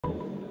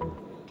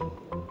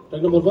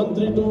Track number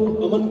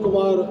 132, Aman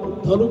Kumar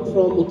Dhanuk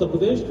from Uttar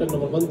Pradesh. Track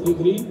number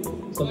 133,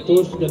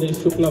 Santosh Ganesh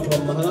Shukla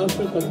from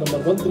Maharashtra. Track number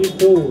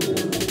 134,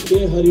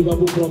 K. Hari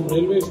Babu from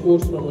Railway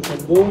Sports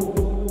Promotion Board.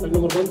 Track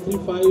number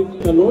 135,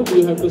 Kanoj,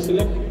 you have to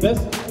select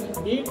best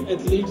 8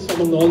 athletes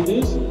among all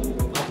these.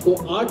 आपको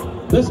 8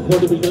 best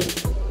bodybuilder,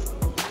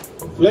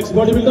 flex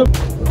bodybuilder.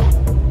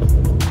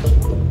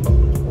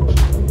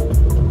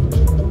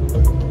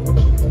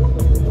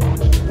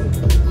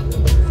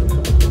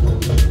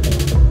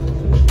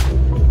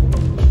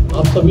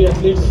 आप सभी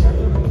athletes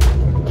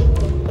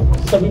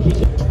सभी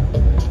पीछे।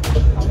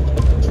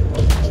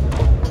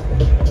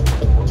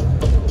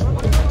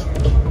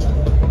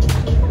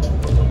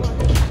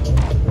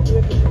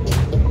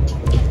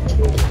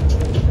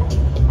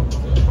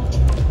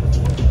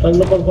 And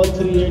number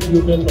 138,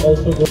 you can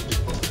also go.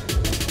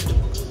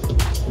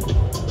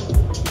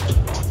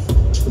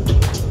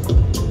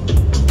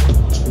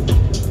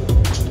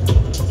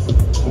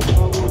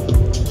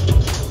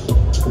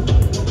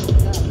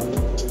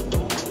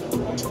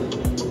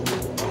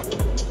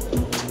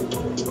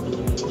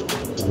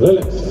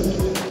 Relax.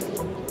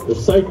 Your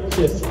side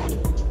chest.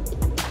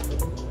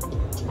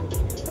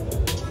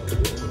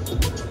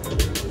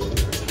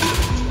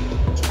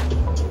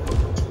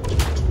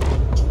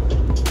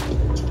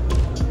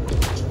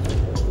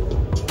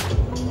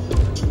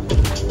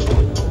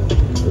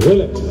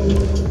 Relax.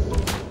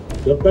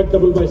 Your back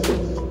double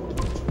biceps.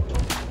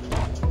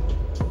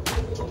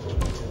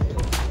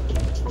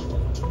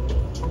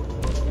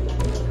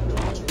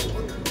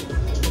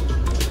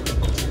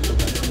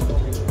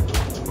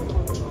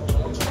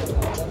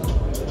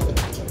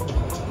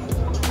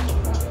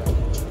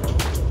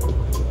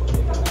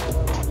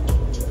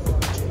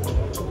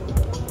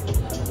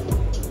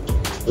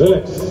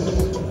 Relax.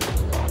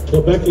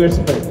 Your back leg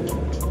spread.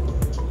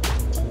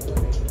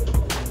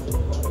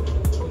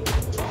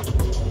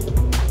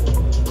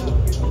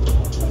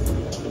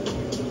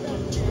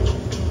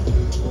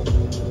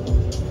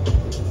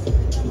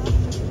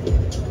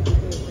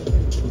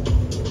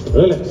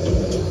 Relax.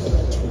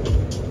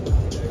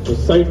 Your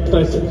side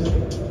triceps.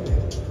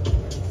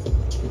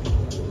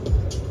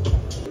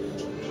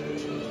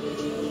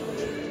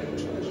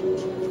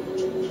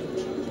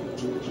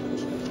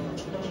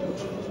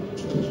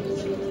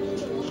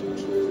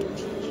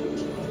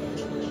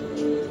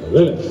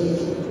 Relax,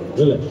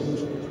 relax,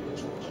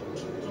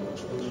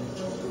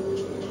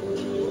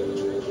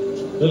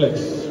 relax.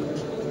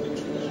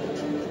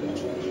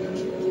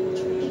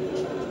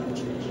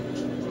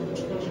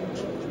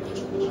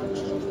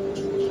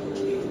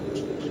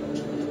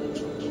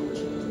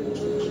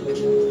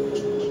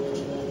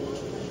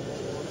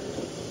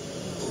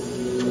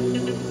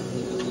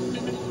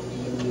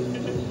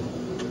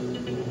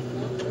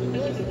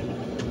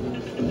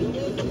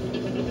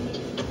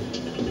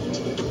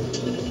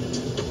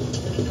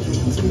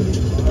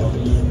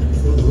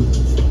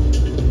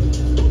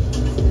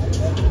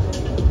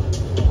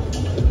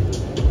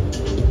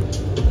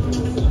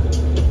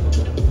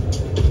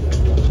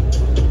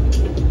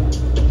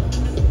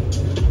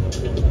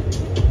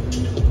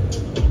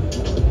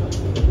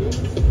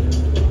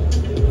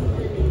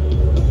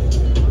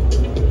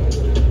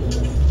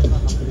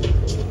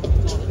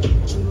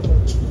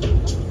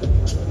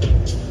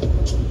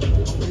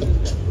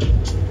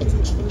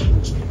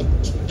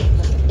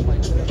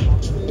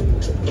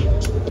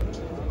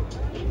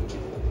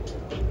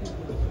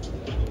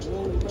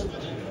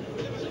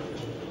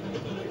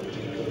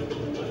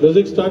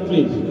 Music start,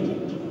 please.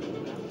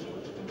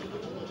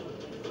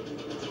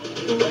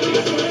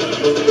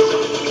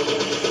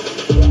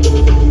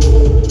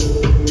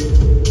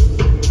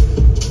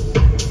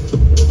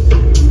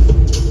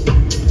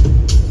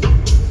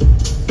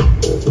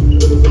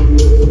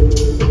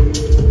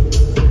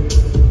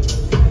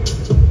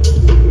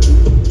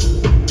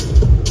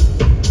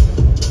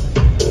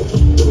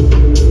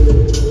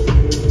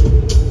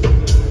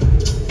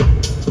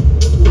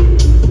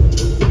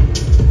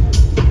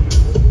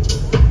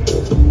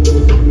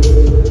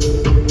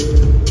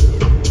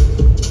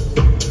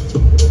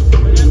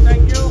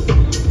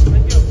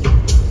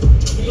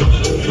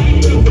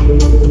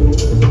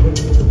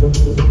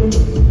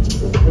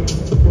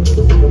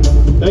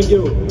 Thank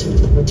you.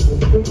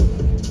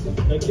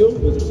 Thank you.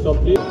 Music stop,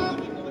 please.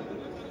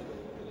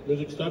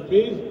 Music start,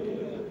 please.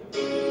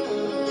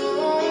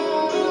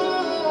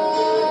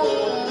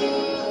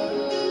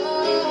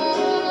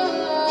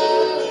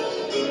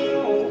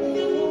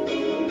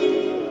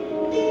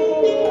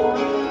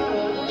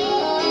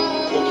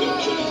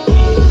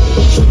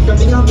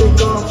 ਗੱਡੀਆਂ ਦੇ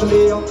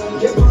ਕਾਫਲੇ ਆ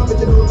ਜੇ ਬਾਹ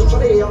ਵਿੱਚ note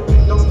ਭਰੇ ਆ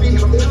ਲੰਬੀ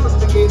ਹਥਿਆਰ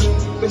ਟੰਗੇ ਨੇ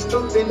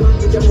ਪਿਸਟਲ ਤੇ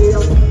ਨੰਗ ਜੜੇ ਆ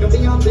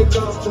ਗੱਡੀਆਂ ਦੇ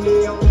ਕਾਫਲੇ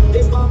ਆ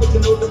ਜੇ ਬਾਹ ਵਿੱਚ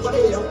ਨੋਟ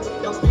ਭਰੇ ਆ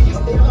ਲੰਬੀ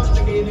ਹਥਿਆਰ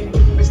ਟੰਗੇ ਨੇ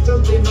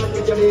ਪਿਸਟਲ ਤੇ ਨੰਗ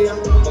ਜੜੇ ਆ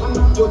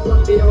ਬਾਹਾਂ ਤੋਂ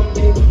ਜਾਂਦੇ ਆ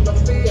ਉੱਤੇ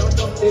ਲੱਭੇ ਆ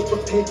ਕਰਦੇ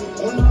ਪੁੱਠੇ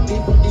ਉਹਨਾਂ ਦੀ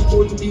ਵੱਡੀ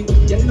ਬੋਲਦੀ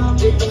ਜਿੰਨਾਂ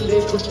ਦੇ ਕੱਲੇ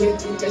ਪੁੱਠੇ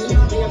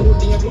ਕਈਆਂ ਦੀਆਂ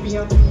ਗੋਡੀਆਂ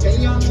ਕੁੜੀਆਂ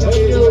ਕਈਆਂ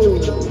ਦੀਆਂ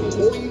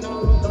ਕੋਈ ਨਾ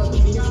ਹੁੰਦਾ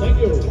ਦੁਨੀਆ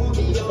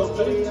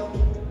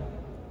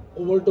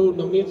Over to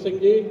Navneet Singh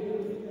ji.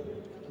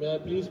 May I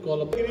please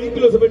call up?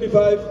 Kilo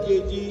 75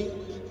 kg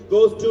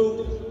goes to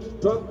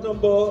truck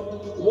number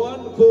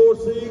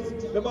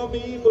 146,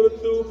 Namami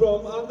Murundu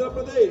from Andhra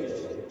Pradesh.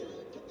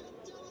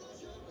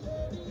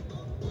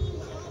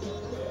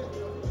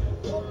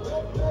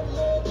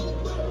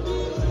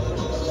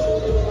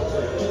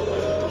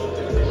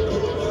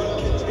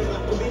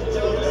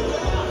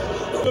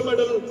 The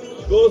medal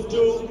goes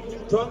to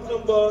truck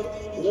number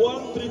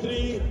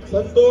 133,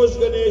 Santosh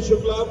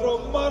Shukla from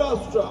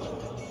Maharashtra.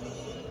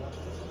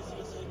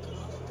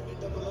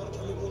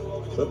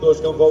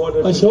 Santosh, come forward.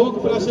 Ashok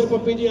Prashar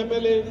Pappi ji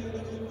MLA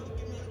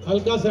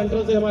हल्का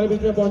central से हमारे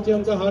बीच में पहुंचे,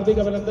 उनका हार्दिक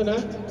अभिनंदन है।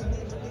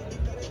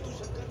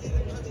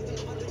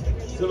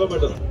 Silver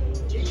medal.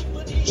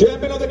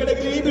 Champion of the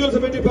category below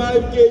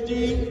 75 kg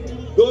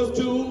goes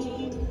to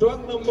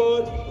truck number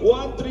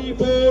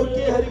 134,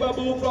 K.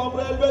 Haribabu from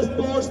Railway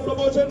Sports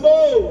Promotion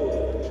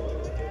Board.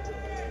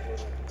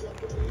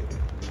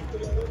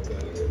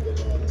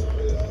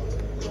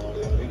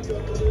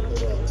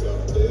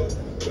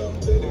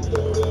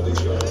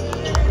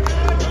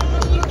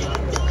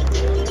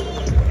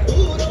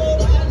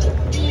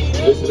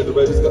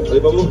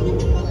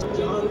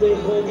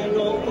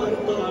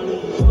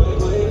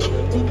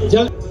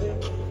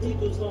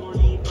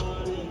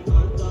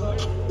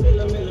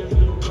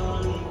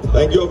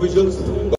 Thank you, officials.